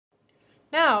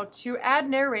Now, to add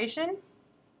narration,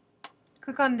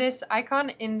 click on this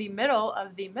icon in the middle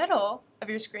of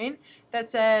your screen that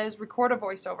says Record a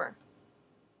Voiceover.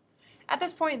 At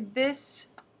this point, this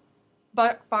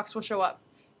box will show up.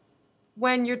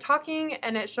 When you're talking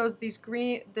and it shows this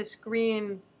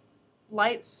green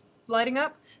lights lighting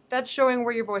up, that's showing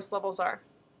where your voice levels are.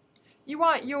 You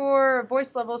want your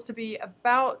voice levels to be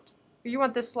about, you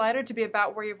want this slider to be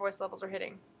about where your voice levels are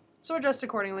hitting. So adjust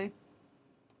accordingly.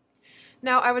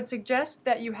 Now, I would suggest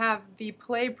that you have the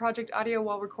play project audio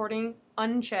while recording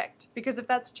unchecked, because if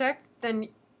that's checked, then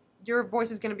your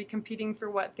voice is going to be competing for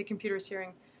what the computer is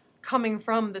hearing coming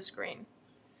from the screen.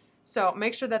 So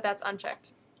make sure that that's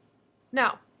unchecked.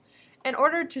 Now, in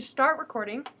order to start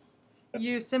recording,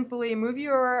 you simply move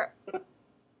your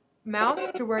mouse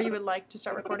to where you would like to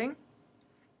start recording,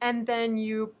 and then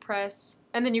you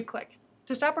click.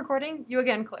 To stop recording, you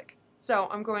again click. So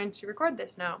I'm going to record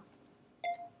this now.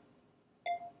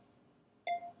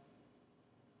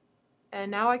 And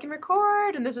now I can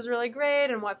record, and this is really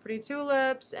great, and what pretty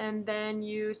tulips, and then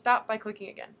you stop by clicking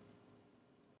again.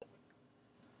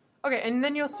 Okay, and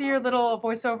then you'll see your little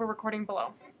voiceover recording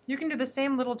below. You can do the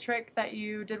same little trick that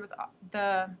you did with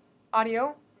the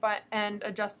audio, and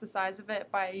adjust the size of it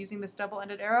by using this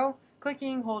double-ended arrow,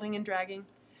 clicking, holding, and dragging.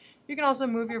 You can also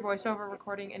move your voiceover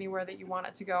recording anywhere that you want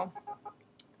it to go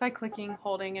by clicking,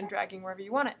 holding, and dragging wherever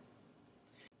you want it.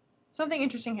 Something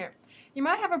interesting here. You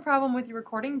might have a problem with your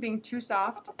recording being too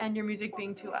soft and your music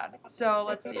being too loud. So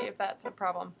let's see if that's a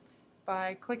problem.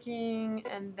 By clicking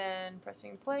and then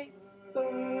pressing play. And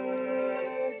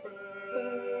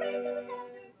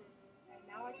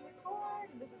now I can record,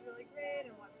 and this is really great,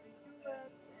 and what pretty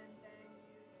tulips, and then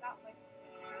you stop by.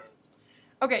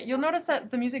 Okay, you'll notice that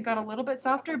the music got a little bit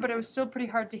softer, but it was still pretty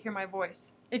hard to hear my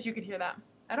voice, if you could hear that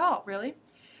at all, really.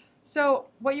 So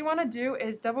what you want to do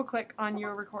is double click on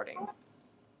your recording,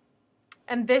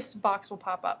 and this box will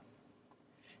pop up.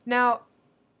 Now,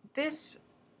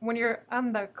 when you're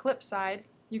on the clip side,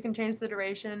 you can change the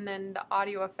duration and the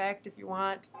audio effect if you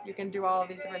want. You can do all of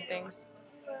these different things.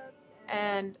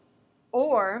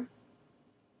 Or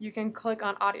you can click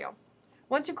on audio.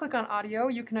 Once you click on audio,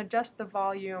 you can adjust the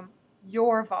volume,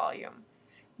 your volume.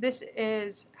 This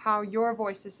is how your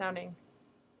voice is sounding,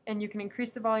 and you can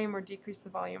increase the volume or decrease the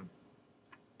volume.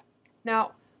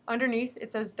 Now, underneath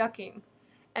it says ducking,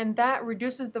 and that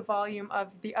reduces the volume of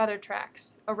the other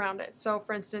tracks around it. So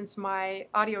for instance, my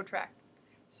audio track.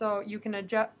 So you can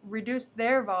reduce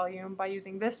their volume by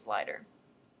using this slider.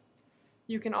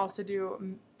 You can also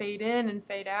do fade in and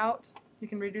fade out. You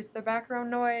can reduce the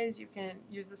background noise. You can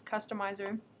use this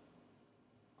customizer.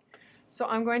 So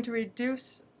I'm going to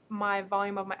reduce my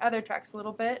volume of my other tracks a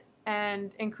little bit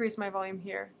and increase my volume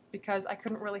here because I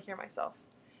couldn't really hear myself.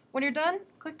 When you're done,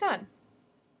 click done.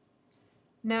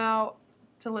 Now,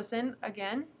 to listen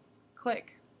again,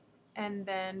 click and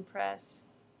then press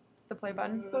the play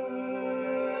button.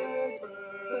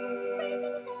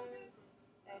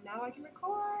 And now I can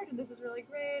record, and this is really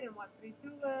great, and what pretty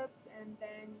tulips, and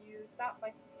then you stop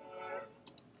by.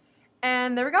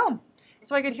 And there we go.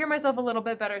 So I could hear myself a little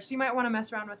bit better, so you might want to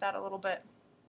mess around with that a little bit.